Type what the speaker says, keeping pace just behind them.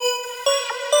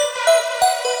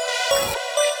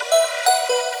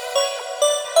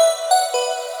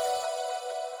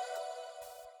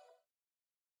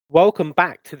Welcome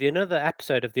back to another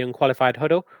episode of the Unqualified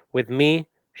Huddle with me,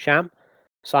 Sham,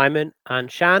 Simon,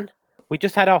 and Shan. We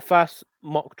just had our first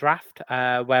mock draft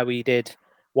where we did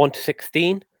 1 to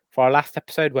 16 for our last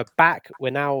episode. We're back.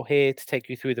 We're now here to take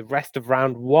you through the rest of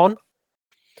round 1.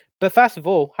 But first of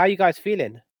all, how are you guys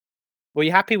feeling? Were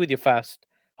you happy with your first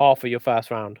half of your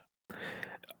first round?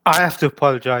 I have to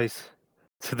apologize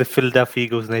to the Philadelphia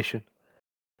Eagles nation.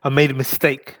 I made a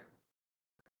mistake.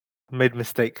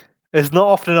 It's not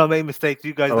often I make mistakes.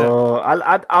 You guys know.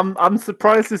 I'm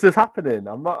surprised this is happening.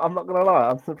 I'm not gonna lie.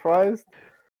 I'm surprised.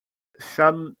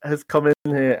 Shan has come in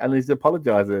here and he's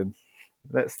apologizing.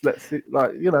 Let's see,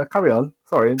 carry on.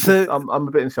 Sorry, I'm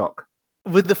a bit in shock.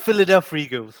 With the Philadelphia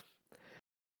Eagles,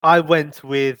 I went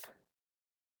with.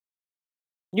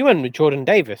 You went with Jordan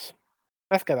Davis.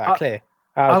 Let's get that clear.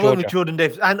 I went with Jordan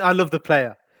Davis, and I love the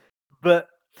player, but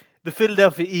the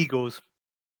Philadelphia Eagles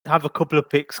have a couple of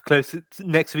picks close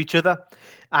next to each other,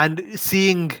 and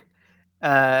seeing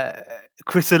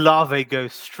Chris Olave go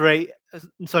straight.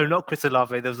 Sorry, not Chris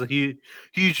Olave. There was a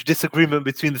huge disagreement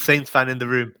between the Saints fan in the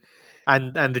room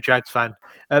and the Jags fan.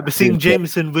 But seeing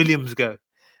Jameson Williams go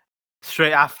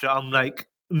straight after, I'm like,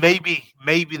 maybe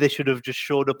they should have just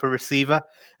shored up a receiver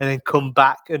and then come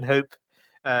back and hope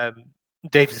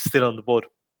Davis is still on the board.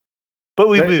 But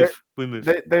we move.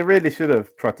 They really should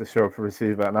have tried to show up a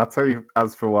receiver, and I'll tell you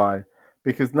as for why.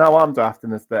 Because now I'm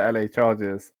drafting as the LA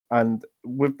Chargers, and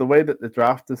with the way that the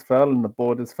draft has fell and the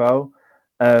board has fell,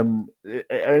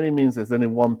 it only means there's only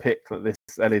one pick that this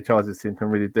LA Chargers team can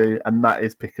really do, and that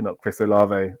is picking up Chris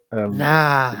Olave at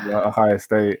Ohio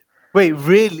State. Wait,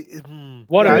 really?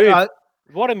 What a move!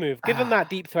 What a move! Give them that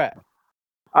deep threat.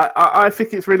 I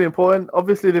think it's really important.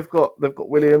 Obviously, they've got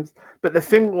Williams, but the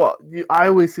thing I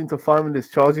always seem to find with this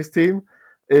Chargers team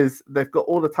is they've got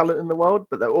all the talent in the world,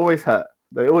 but they're always hurt.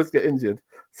 They always get injured.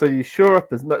 So you shore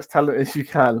up as much talent as you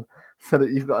can so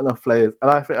that you've got enough players.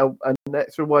 And I think an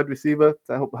extra wide receiver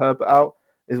to help Herbert out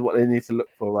is what they need to look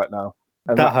for right now.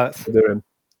 And that hurts.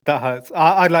 That hurts.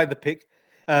 I like the pick.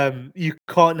 You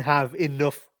can't have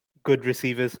enough good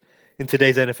receivers in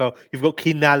today's NFL. You've got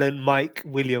Keenan Allen, Mike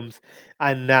Williams,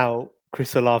 and now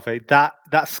Chris Olave.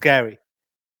 That's scary.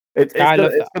 It's going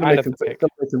to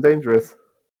make them dangerous.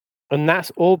 And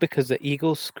that's all because the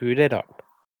Eagles screwed it up.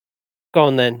 Go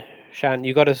on then, Shan.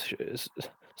 You got to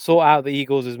sort out the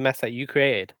Eagles' mess that you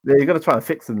created. Yeah, you got to try and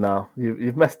fix them now.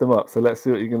 You've messed them up, so let's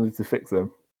see what you're going to do to fix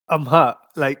them. I'm hurt.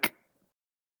 Like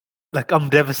I'm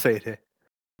devastated here.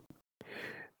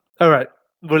 All right.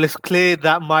 Well, it's clear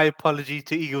that my apology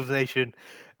to Eagles Nation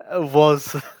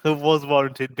was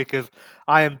warranted because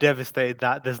I am devastated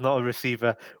that there's not a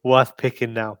receiver worth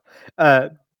picking now.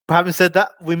 But having said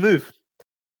that, we move.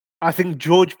 I think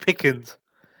George Pickens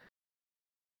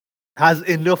has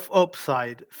enough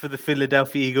upside for the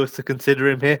Philadelphia Eagles to consider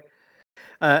him here.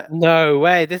 No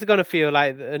way. This is going to feel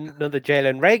like another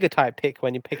Jalen Reagor type pick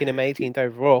when you're picking him 18th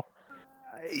overall.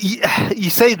 You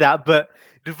say that, but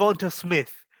Devonta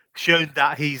Smith shown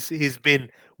that he's been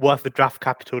worth the draft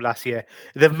capital last year.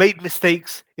 They've made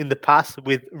mistakes in the past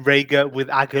with Reagor, with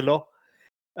Aguilar.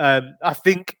 I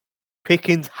think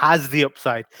Pickens has the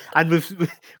upside, and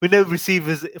we know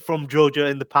receivers from Georgia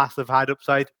in the past have had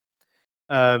upside.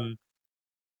 And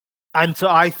so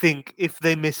I think if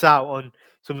they miss out on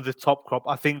some of the top crop,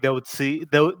 I think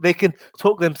they can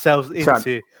talk themselves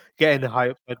into getting a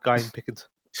high upside guy in Pickens.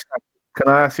 Can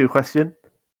I ask you a question?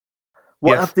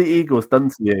 What have the Eagles done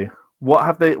to you? What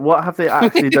have they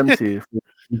actually done to you to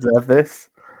deserve this?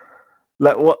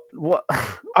 Like what?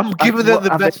 I'm giving them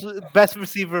the best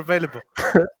receiver available.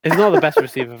 It's not the best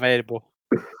receiver available.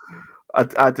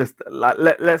 I just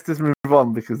let's just move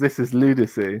on because this is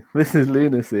lunacy. This is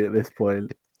lunacy at this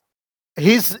point.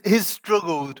 He's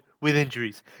struggled with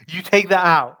injuries. You take that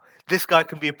out, this guy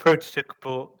can be a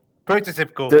prototypical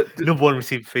number one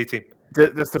receiver for your team.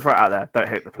 Just to throw it out there, don't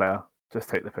hate the player. Just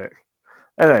take the pick.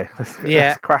 Anyway,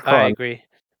 let's crack on. I agree.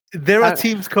 There are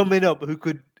teams coming up who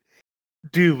could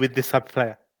do with this type of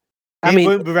player. He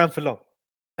won't be around for long.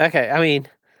 Okay, I mean,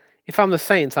 if I'm the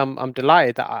Saints, I'm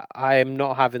delighted that I am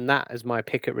not having that as my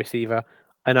pick at receiver,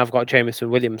 and I've got Jameson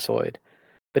Williams sorted.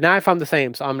 But now if I'm the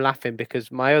Saints, I'm laughing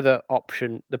because my other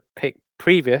option, the pick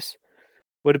previous,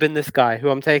 would have been this guy who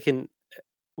I'm taking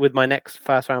with my next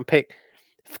first round pick,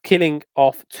 killing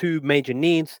off two major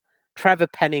needs. Trevor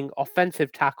Penning,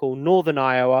 offensive tackle, Northern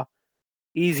Iowa.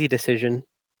 Easy decision.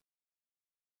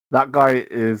 That guy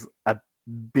is a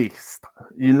beast.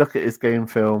 You look at his game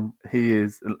film, he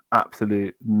is an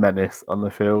absolute menace on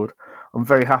the field. I'm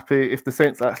very happy if the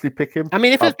Saints actually pick him. I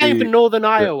mean, if it's playing for Northern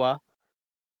Iowa,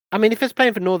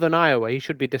 he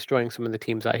should be destroying some of the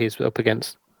teams that he's up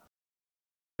against.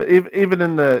 But even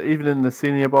in the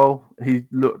Senior Bowl, he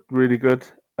looked really good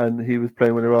and he was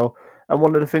playing really well. And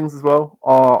one of the things as well,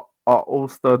 our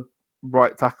all-stud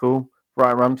right tackle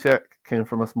Ryan Ramczyk came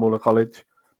from a smaller college.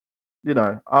 You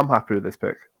know, I'm happy with this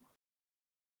pick.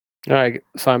 All right,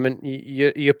 Simon,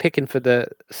 you're picking for the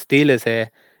Steelers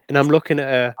here, and I'm looking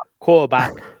at a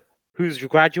quarterback who's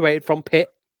graduated from Pitt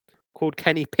called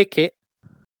Kenny Pickett.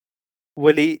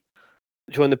 Will he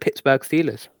join the Pittsburgh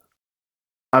Steelers?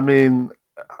 I mean,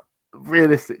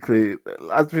 realistically,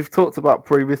 as we've talked about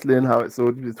previously and how it's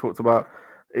already been talked about,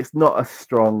 it's not a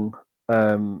strong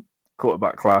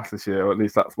quarterback class this year, or at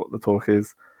least that's what the talk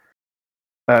is.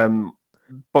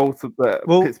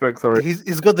 Pittsburgh, sorry.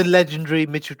 He's got the legendary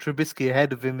Mitchell Trubisky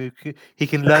ahead of him who he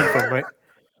can learn from, right?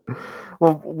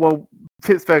 Well,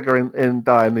 Pittsburgh are in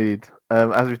dire need.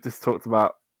 As we've just talked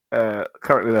about,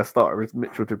 currently their starter is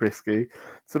Mitchell Trubisky.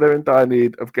 So they're in dire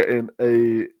need of getting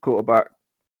a quarterback.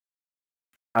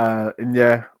 And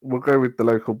yeah, we'll go with the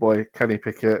local boy, Kenny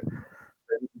Pickett.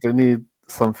 They need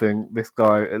something. This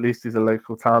guy, at least he's a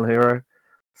local town hero.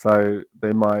 So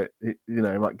they might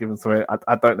give him something.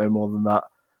 I don't know more than that.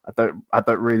 I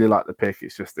don't really like the pick.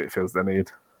 It's just it feels the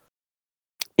need.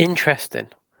 Interesting.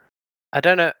 I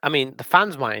don't know. I mean, the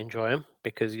fans might enjoy him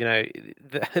because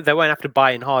they won't have to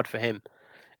buy in hard for him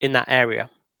in that area.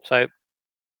 So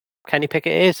Kenny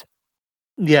Pickett is.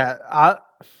 Yeah,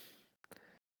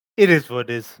 it is what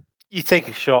it is. You take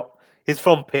a shot. He's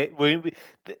from Pitt.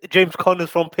 James Conner's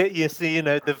from Pitt. You see,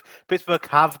 the Pittsburgh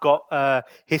have got a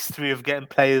history of getting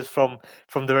players from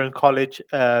their own college.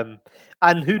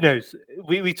 And who knows?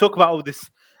 We talk about all this,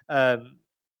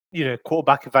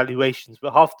 quarterback evaluations,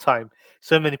 but half the time,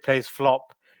 so many players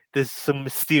flop. There's some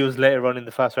steals later on in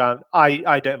the first round.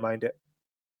 I don't mind it.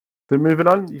 So moving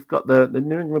on, you've got the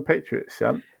New England Patriots,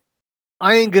 Sean.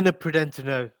 I ain't going to pretend to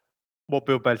know what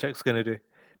Bill Belichick's going to do.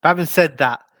 But having said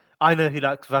that, I know he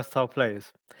likes versatile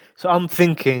players. So I'm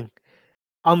thinking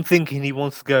he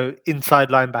wants to go inside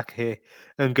linebacker here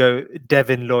and go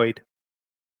Devin Lloyd.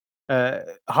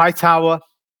 Hightower,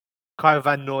 Kyle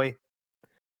Van Noy.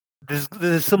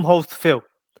 There's some holes to fill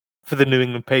for the New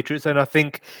England Patriots, and I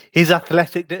think he's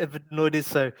athletic, Devin Lloyd is,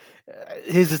 so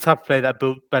he's the type of player that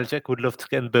Bill Belichick would love to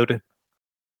get in the building.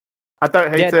 I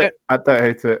don't hate it. I don't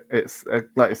hate it. It's,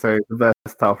 like you say, a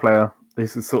versatile player.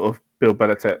 This is sort of Bill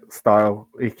Belichick style.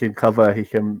 He can cover, he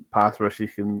can pass rush, he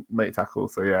can make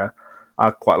tackles. So yeah, I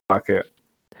quite like it.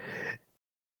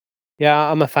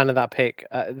 Yeah, I'm a fan of that pick.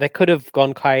 They could have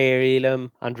gone Kaiir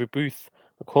Elam, Andrew Booth,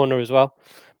 the corner as well.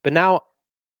 But now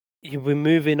we're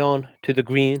moving on to the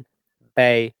Green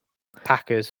Bay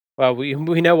Packers. Well, we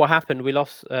know what happened. We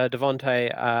lost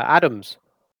Devontae Adams.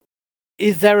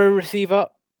 Is there a receiver?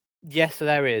 Yes,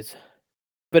 there is.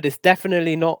 But it's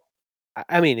definitely not.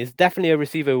 I mean, it's definitely a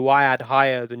receiver who I had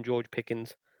higher than George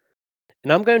Pickens.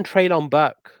 And I'm going Treylon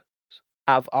Burks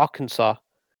out of Arkansas.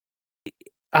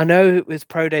 I know his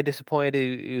pro day disappointed.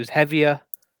 He was heavier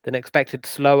than expected,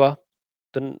 slower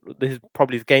than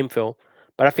probably his game feel.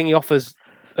 But I think he offers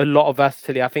a lot of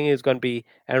versatility. I think he's going to be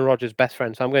Aaron Rodgers' best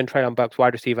friend. So I'm going Treylon Burks,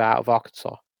 wide receiver out of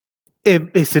Arkansas.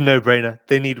 It's a no-brainer.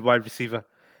 They need a wide receiver.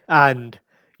 And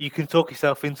you can talk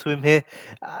yourself into him here.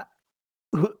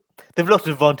 They've lost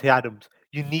Devontae Adams.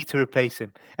 You need to replace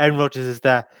him. Aaron Rodgers is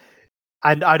there.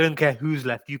 And I don't care who's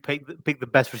left. You pick the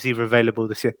best receiver available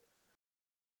this year.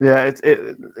 Yeah,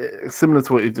 it's similar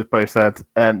to what you just both said.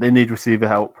 They need receiver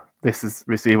help. This is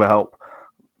receiver help.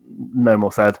 No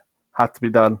more said. Had to be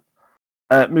done.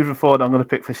 Moving forward, I'm going to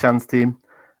pick for Shan's team.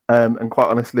 And quite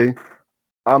honestly,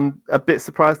 I'm a bit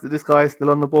surprised that this guy is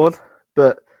still on the board.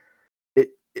 But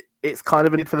it's kind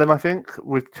of a need for them, I think,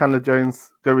 with Chandler Jones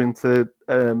going to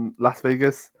Las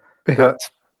Vegas. But,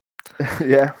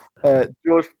 yeah.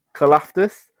 George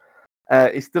Karlaftis.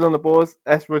 He's still on the board.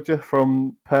 S. Roger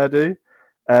from Purdue.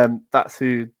 That's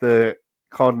who the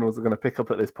Cardinals are going to pick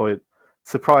up at this point.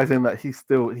 Surprising that he's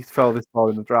fell this far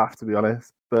in the draft, to be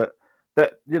honest. But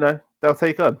they'll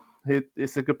take on.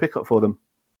 It's a good pickup for them.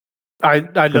 I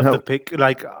love the pick.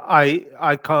 Like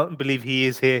I can't believe he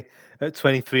is here at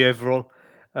 23 overall.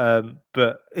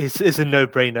 But it's a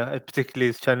no-brainer, particularly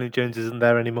as Chandler Jones isn't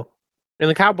there anymore. And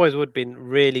the Cowboys would have been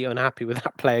really unhappy with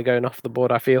that player going off the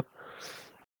board, I feel.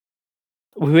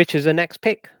 Which is the next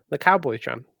pick, the Cowboys,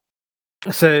 John.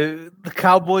 So the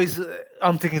Cowboys,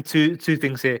 I'm thinking two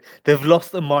things here. They've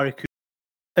lost Amari Cooper,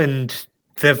 and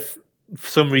they've for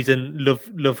some reason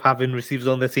love having receivers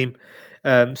on their team.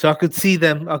 So I could see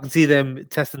them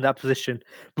testing that position.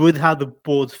 But with how the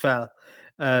boards fell,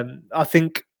 I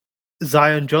think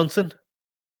Zion Johnson,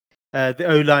 the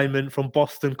O lineman from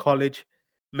Boston College,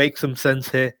 makes some sense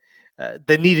here.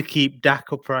 They need to keep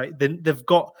Dak upright. They've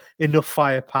got enough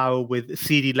firepower with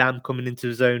CD Lamb coming into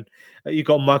his own. You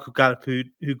got Michael Gallup who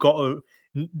got a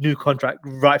new contract,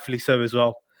 rightfully so as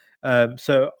well.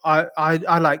 So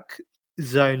I like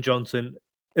Zion Johnson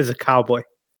as a Cowboy.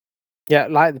 Yeah,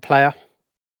 like the player,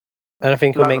 and I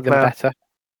think it'll Like make the them player. better.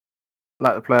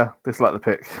 Like the player, dislike the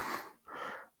pick.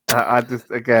 I just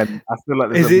again, I feel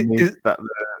like there's Is a it need is,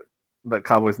 that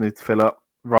Cowboys need to fill up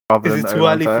rather is than it too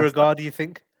O-line early for a first. guard? Do you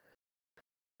think?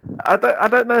 I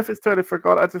don't know if it's totally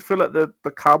forgot. I just feel like the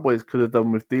Cowboys could have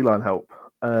done with D-line help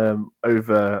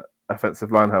over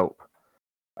offensive line help.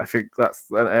 I think that's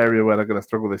an area where they're going to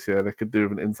struggle this year. They could do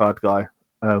with an inside guy,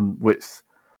 which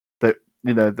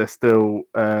they're still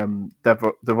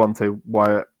Devontae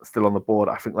Wyatt still on the board.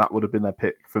 I think that would have been their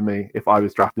pick for me if I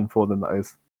was drafting for them. That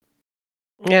is.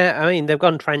 Yeah, I mean they've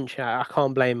gone trench. I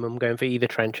can't blame them going for either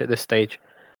trench at this stage.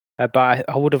 But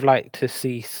I would have liked to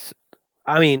see.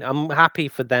 I mean, I'm happy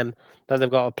for them that they've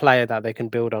got a player that they can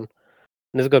build on. And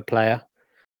there's a good player.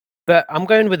 But I'm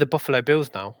going with the Buffalo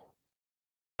Bills now.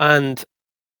 And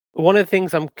one of the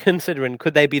things I'm considering,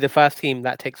 could they be the first team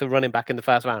that takes a running back in the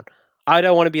first round? I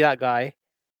don't want to be that guy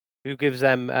who gives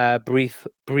them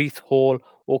Breece Hall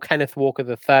or Kenneth Walker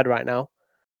the third right now,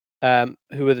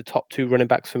 who are the top two running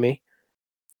backs for me.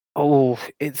 Oh,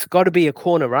 it's got to be a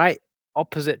corner, right?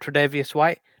 Opposite Tre'Davious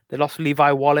White. They lost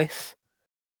Levi Wallace.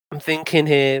 I'm thinking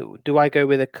here, do I go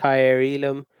with a Kyer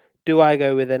Elam? Do I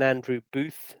go with an Andrew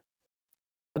Booth?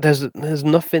 There's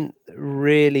nothing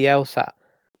really else that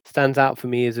stands out for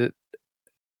me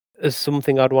as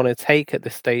something I'd want to take at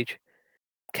this stage.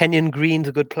 Kenyon Green's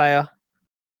a good player.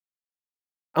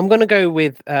 I'm going to go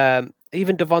with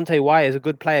even Devontae Wyatt is a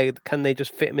good player. Can they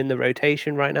just fit him in the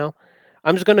rotation right now?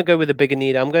 I'm just going to go with a bigger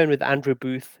need. I'm going with Andrew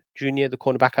Booth Jr., the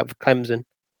cornerback out of Clemson.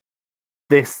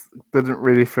 This didn't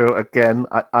really feel. Again,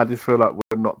 I just feel like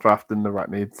we're not drafting the right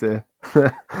needs here.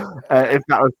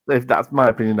 If that's my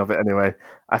opinion of it, anyway,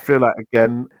 I feel like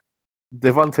again,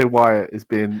 Devontae Wyatt is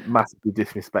being massively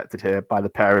disrespected here by the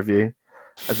pair of you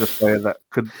as a player that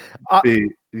could be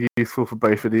useful for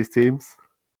both of these teams.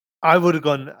 I would have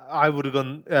gone.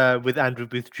 With Andrew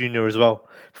Booth Jr. as well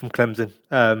from Clemson.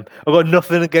 I've got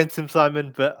nothing against him,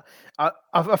 Simon, but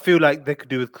I feel like they could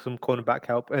do with some cornerback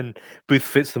help, and Booth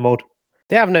fits the mold.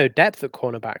 They have no depth at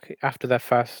cornerback after their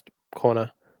first corner.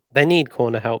 They need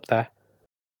corner help there.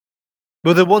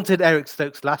 Well, they wanted Eric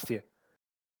Stokes last year,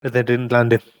 but they didn't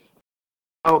land him.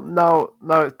 Oh no,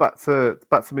 it's back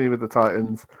to me with the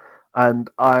Titans, and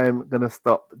I'm gonna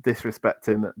stop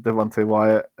disrespecting Devontae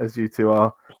Wyatt as you two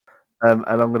are, and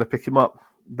I'm gonna pick him up.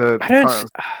 I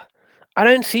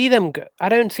don't see them. I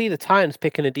don't see the Titans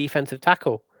picking a defensive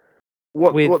tackle.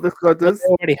 What this guy does? They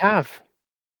already have.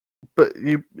 But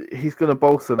he's going to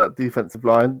bolster that defensive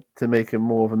line to make him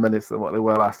more of a menace than what they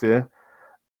were last year.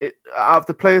 Out of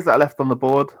the players that are left on the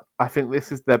board, I think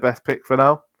this is their best pick for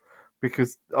now,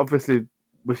 because obviously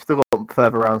we've still got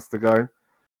further rounds to go.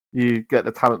 You get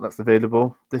the talent that's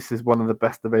available. This is one of the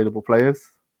best available players.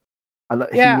 And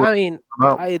yeah, I mean,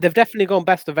 they've definitely gone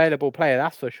best available player,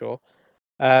 that's for sure.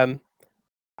 I'm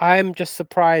just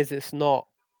surprised it's not,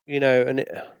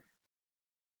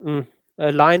 a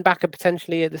linebacker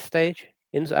potentially at this stage,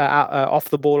 off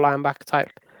the ball linebacker type,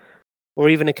 or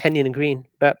even a Kenyon Green.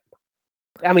 But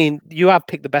I mean, you have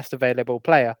picked the best available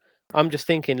player. I'm just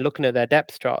thinking, looking at their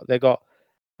depth chart, they got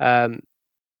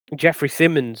Jeffrey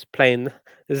Simmons playing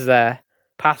as their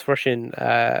pass rushing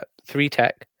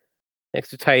 3-tech next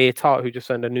to Tahir Tart, who just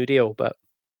signed a new deal. But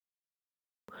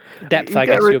depth, I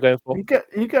guess you're going for. You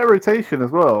get a rotation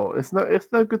as well. It's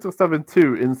no good just having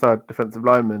two inside defensive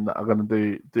linemen that are going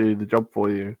to do the job for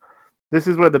you. This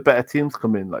is where the better teams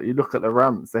come in. Like you look at the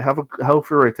Rams, they have a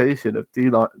healthy rotation of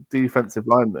defensive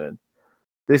linemen.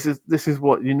 This is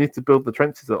what you need to build the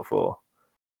trenches up for.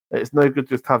 It's no good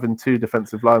just having two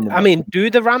defensive linemen. I mean,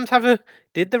 did the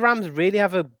Rams really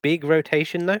have a big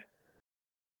rotation though?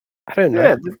 I don't know.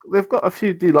 Yeah, they've got a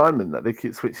few D linemen that they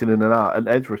keep switching in and out, and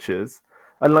edge rushers.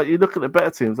 And like you look at the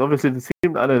better teams, obviously the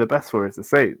team that I know the best for is the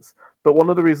Saints. But one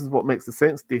of the reasons what makes the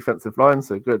Saints defensive line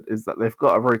so good is that they've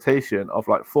got a rotation of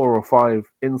like 4 or 5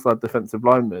 inside defensive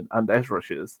linemen and edge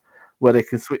rushers where they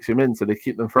can switch them in so they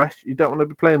keep them fresh. You don't want to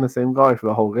be playing the same guy for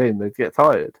the whole game. They'd get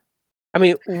tired. I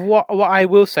mean, what I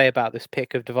will say about this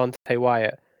pick of Devontae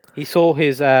Wyatt, he saw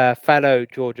his fellow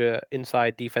Georgia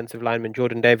inside defensive lineman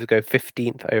Jordan Davis go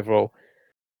 15th overall.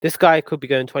 This guy could be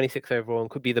going 26th overall and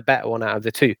could be the better one out of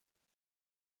the two.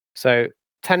 So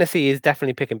Tennessee is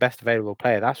definitely picking best available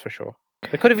player, that's for sure.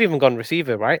 They could have even gone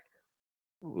receiver, right?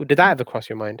 Did that ever cross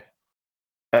your mind?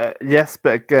 Yes,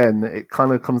 but again, it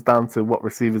kind of comes down to what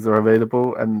receivers are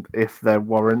available and if they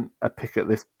warrant a pick at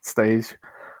this stage,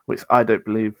 which I don't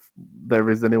believe there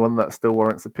is anyone that still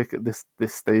warrants a pick at this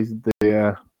stage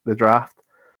of the draft.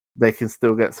 They can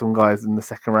still get some guys in the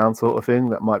second round, sort of thing,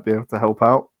 that might be able to help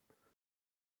out.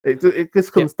 It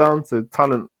just comes down to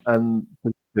talent and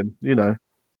position, you know.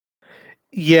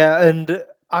 Yeah, and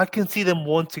I can see them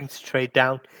wanting to trade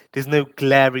down. There's no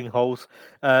glaring holes,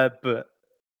 but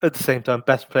at the same time,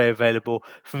 best player available.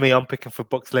 For me, I'm picking for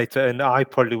Bucks later, and I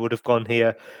probably would have gone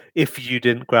here if you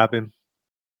didn't grab him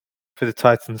for the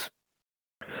Titans.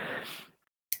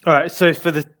 All right, so for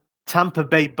the Tampa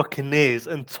Bay Buccaneers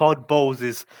and Todd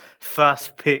Bowles'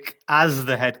 first pick as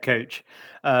the head coach,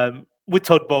 with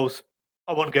Todd Bowles,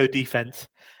 I want to go defense,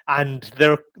 and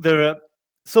there are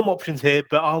some options here,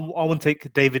 but I want to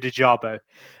take David Ajabo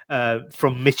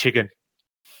from Michigan.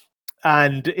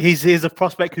 And he's a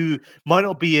prospect who might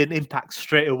not be an impact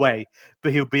straight away,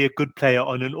 but he'll be a good player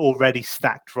on an already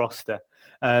stacked roster,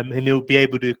 and he'll be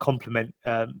able to complement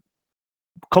them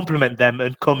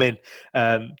and come in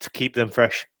to keep them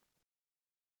fresh.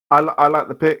 I like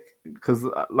the pick because,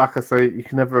 like I say, you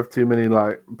can never have too many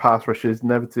like pass rushers,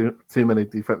 never too many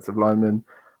defensive linemen.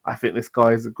 I think this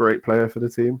guy is a great player for the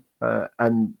team,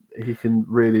 and he can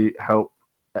really help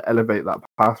elevate that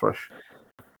pass rush.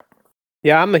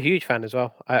 Yeah, I'm a huge fan as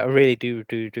well. I really do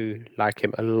like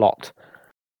him a lot.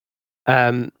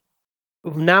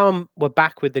 Now we're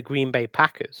back with the Green Bay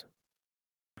Packers,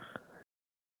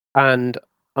 and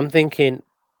I'm thinking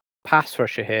pass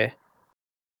rusher here.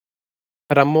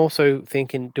 But I'm also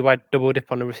thinking, do I double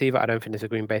dip on a receiver? I don't think it's a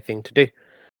Green Bay thing to do.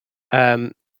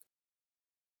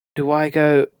 Do I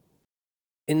go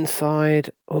inside?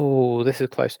 Oh, this is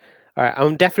close. All right,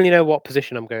 I definitely know what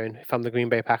position I'm going if I'm the Green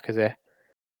Bay Packers here.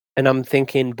 And I'm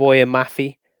thinking Boyer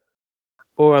Maffey,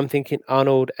 or I'm thinking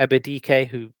Arnold Ebedike,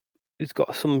 who's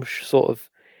got some sort of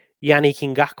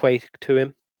Yannick Ngakoue to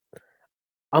him.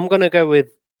 I'm going to go with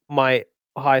my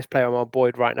highest player on my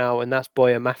board right now, and that's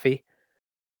Boyer Maffey.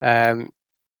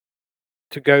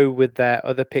 To go with their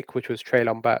other pick, which was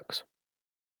Treylon Burks.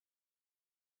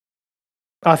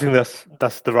 I think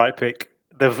that's the right pick.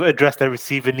 They've addressed their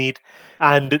receiver need,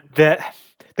 and they're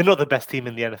not the best team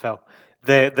in the NFL.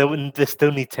 They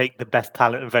still need to take the best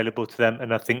talent available to them,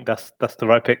 and I think that's the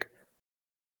right pick.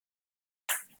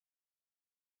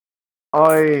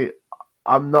 I'm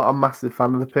not a massive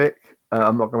fan of the pick.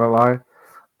 I'm not going to lie.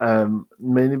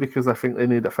 Mainly because I think they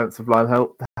need offensive line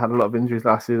help. They had a lot of injuries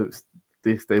last year that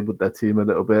destabled their team a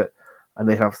little bit, and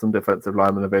they have some defensive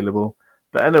linemen available.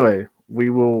 But anyway,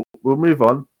 we'll move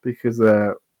on because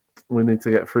we need to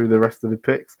get through the rest of the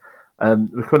picks.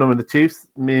 We're coming on with the Chiefs.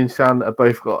 Me and Shan have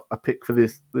both got a pick for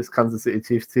this Kansas City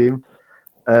Chiefs team.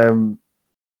 But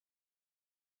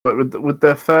with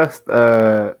their first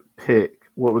pick,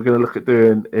 what we're going to look at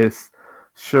doing is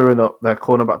shoring up their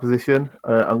cornerback position.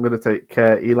 I'm going to take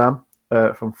Kaiir Elam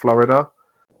from Florida.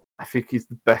 I think he's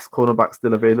the best cornerback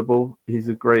still available. He's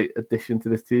a great addition to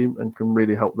this team and can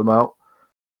really help them out,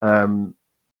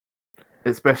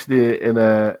 especially in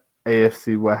a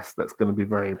AFC West that's going to be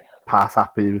very pass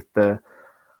happy with the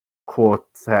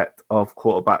quartet of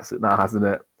quarterbacks it now has in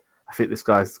it. I think this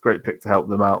guy's a great pick to help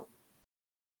them out.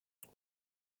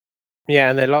 Yeah,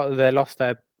 and they lost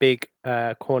their big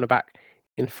cornerback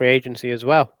in free agency as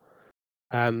well.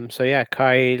 So yeah,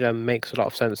 Kaiir Elam makes a lot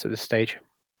of sense at this stage.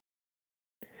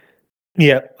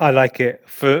 Yeah, I like it.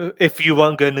 If you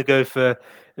weren't going to go for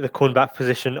the cornerback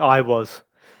position, I was.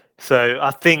 So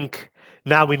I think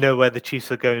now we know where the Chiefs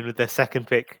are going with their second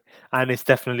pick, and it's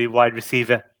definitely wide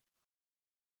receiver.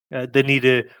 They need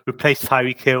to replace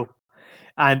Tyreek Hill,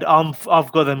 and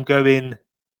I've got them going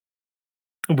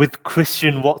with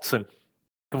Christian Watson,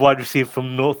 the wide receiver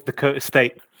from North Dakota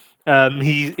State.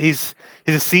 He's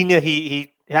a senior.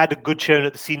 He had a good showing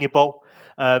at the Senior Bowl.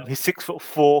 He's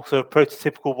 6'4", so a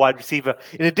prototypical wide receiver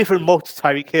in a different mold to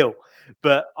Tyreek Hill.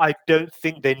 But I don't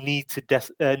think they need to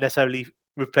necessarily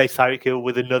replace Tyreek Hill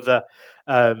with another,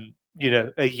 a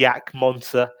yak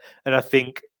monster. And I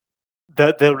think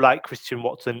that they'll like Christian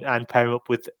Watson and pair him up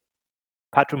with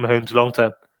Patrick Mahomes long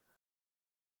term.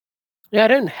 Yeah, I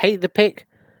don't hate the pick.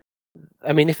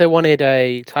 I mean, if they wanted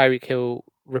a Tyreek Hill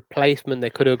replacement, they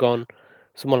could have gone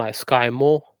someone like Sky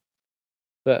Moore.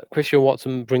 But Christian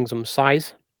Watson brings them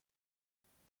size.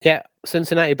 Yeah,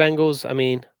 Cincinnati Bengals, I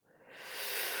mean,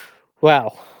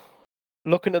 well,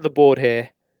 looking at the board here,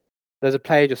 there's a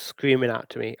player just screaming out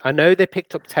to me. I know they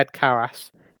picked up Ted Karras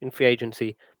in free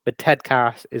agency, but Ted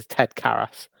Karras is Ted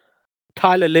Karras.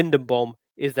 Tyler Lindenbaum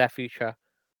is their future.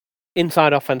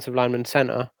 Inside offensive lineman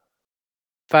center.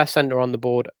 First center on the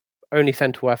board, only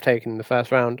center worth taking in the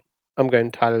first round. I'm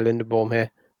going Tyler Linderbaum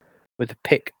here with a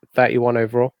pick 31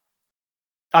 overall.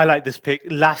 I like this pick.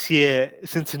 Last year,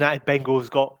 Cincinnati Bengals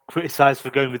got criticised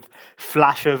for going with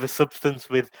flash over substance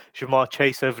with Jamar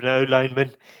Chase over an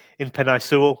O-lineman in Penei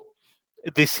Sewell.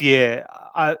 This year,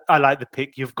 I like the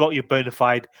pick. You've got your bona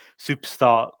fide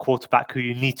superstar quarterback who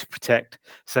you need to protect.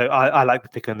 So I like the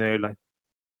pick on the O-line.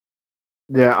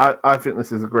 Yeah, I think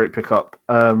this is a great pickup.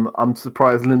 I'm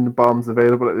surprised Lindenbaum's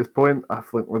available at this point. I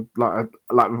think we've we've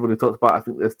already talked about. I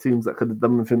think there's teams that could have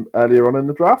done with him earlier on in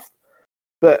the draft,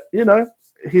 but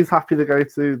he's happy to go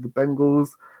to the Bengals.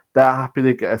 They're happy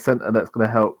to get a center that's going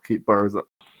to help keep Burrows up.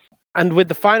 And with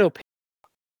the final pick,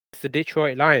 it's the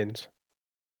Detroit Lions.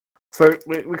 So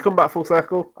we come back full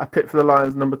circle. I picked for the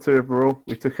Lions number 2 overall.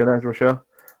 We took an edge rusher.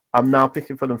 I'm now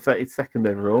picking for them 32nd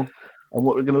overall. And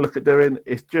what we're going to look at doing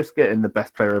is just getting the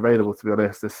best player available, to be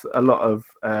honest. There's a lot of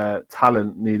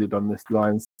talent needed on this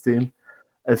Lions team.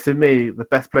 And for me, the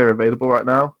best player available right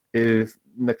now is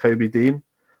Nakobe Dean,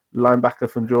 linebacker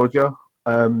from Georgia.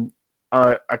 I'm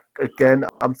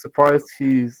surprised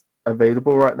he's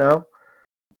available right now,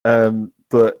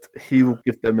 but he will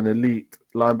give them an elite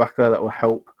linebacker that will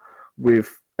help with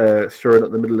shoring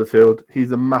up the middle of the field.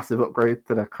 He's a massive upgrade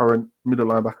to their current middle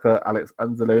linebacker, Alex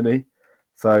Anzalone.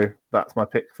 So that's my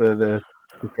pick for the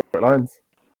Detroit Lions.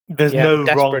 There's no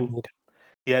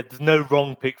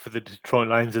wrong pick for the Detroit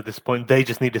Lions at this point. They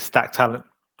just need to stack talent.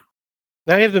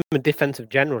 Now give them a defensive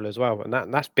general as well,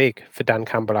 and that's big for Dan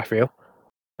Campbell, I feel.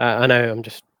 I know I'm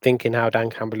just thinking how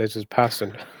Dan Campbell is as a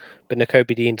person, but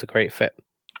Nakobe Dean's a great fit.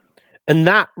 And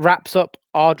that wraps up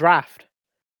our draft.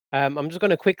 I'm just going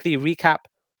to quickly recap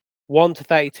 1 to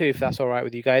 32, if that's all right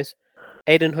with you guys.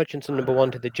 Aiden Hutchinson, number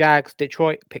 1 to the Jags.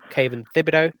 Detroit picked Kayvon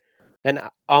Thibodeau. Then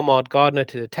Ahmad Gardner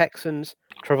to the Texans.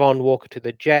 Travon Walker to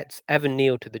the Jets. Evan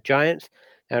Neal to the Giants.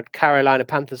 Now Carolina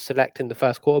Panthers selecting the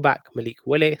first quarterback, Malik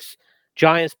Willis.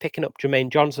 Giants picking up Jermaine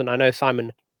Johnson. I know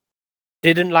Simon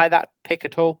didn't like that pick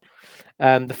at all.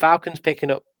 The Falcons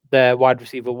picking up their wide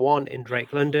receiver 1 in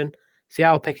Drake London.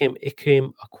 Seattle picking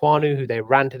Ikem Ekwonu, who they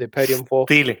ran to the podium for.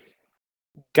 Stealing.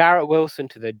 Garrett Wilson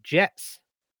to the Jets.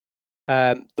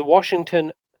 The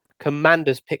Washington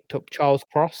Commanders picked up Charles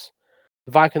Cross.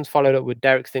 The Vikings followed up with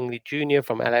Derek Stingley Jr.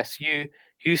 from LSU.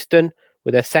 Houston,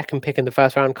 with their second pick in the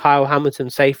first round, Kyle Hamilton,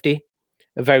 safety.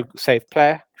 A very safe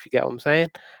player, if you get what I'm saying.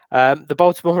 The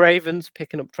Baltimore Ravens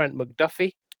picking up Trent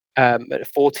McDuffie at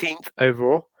 14th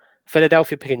overall.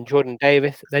 Philadelphia picking Jordan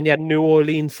Davis. Then you had New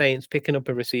Orleans Saints picking up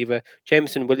a receiver,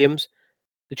 Jameson Williams.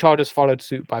 The Chargers followed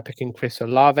suit by picking Chris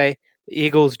Olave. The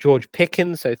Eagles, George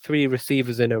Pickens, so 3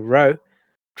 receivers in a row.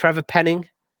 Trevor Penning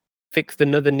fixed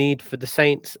another need for the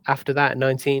Saints after that at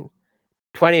 19.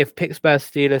 20th, Pittsburgh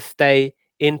Steelers stay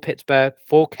in Pittsburgh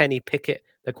for Kenny Pickett,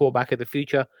 the quarterback of the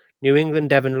future. New England,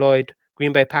 Devin Lloyd.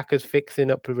 Green Bay Packers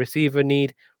fixing up a receiver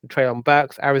need with Treylon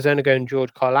Burks. Arizona going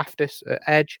George Karlaftis at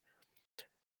edge.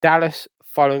 Dallas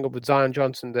following up with Zion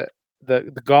Johnson,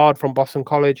 the guard from Boston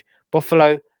College.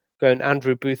 Buffalo going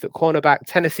Andrew Booth at cornerback.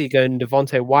 Tennessee going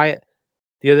Devontae Wyatt,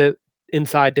 the other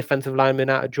inside defensive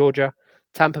lineman out of Georgia.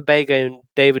 Tampa Bay going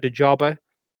David Ojabo,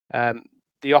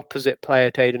 the opposite player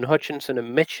to Aiden Hutchinson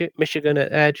and Michigan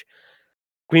at edge.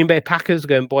 Green Bay Packers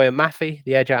going Boyer Maffey,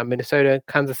 the edge out of Minnesota.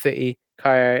 Kansas City,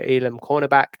 Kyer Elam,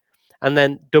 cornerback. And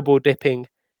then double dipping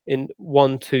in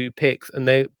 1-2 picks, and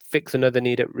they fix another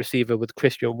need at receiver with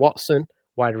Christian Watson,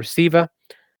 wide receiver.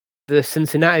 The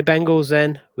Cincinnati Bengals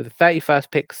then, with the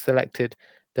 31st pick, selected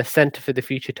the center for the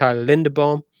future, Tyler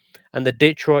Linderbaum. And the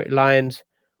Detroit Lions,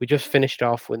 we just finished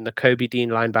off with the Nakobe Dean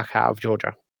linebacker out of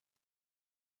Georgia.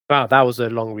 Wow, that was a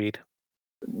long read.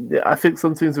 Yeah, I think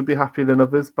some teams would be happier than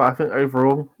others, but I think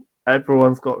overall,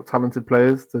 everyone's got talented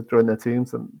players to join their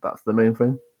teams, and that's the main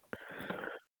thing.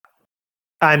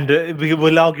 And we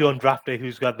will argue on draft day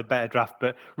who's got the better draft,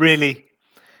 but really,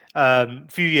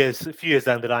 few years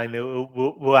down the line,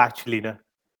 we'll actually know.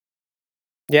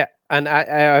 Yeah, and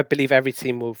I believe every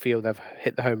team will feel they've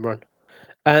hit the home run.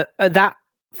 And that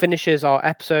finishes our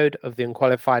episode of the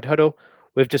Unqualified Huddle.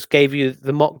 We've just gave you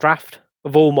the mock draft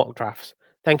of all mock drafts.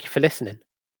 Thank you for listening.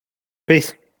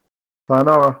 Peace.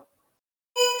 Sayonara.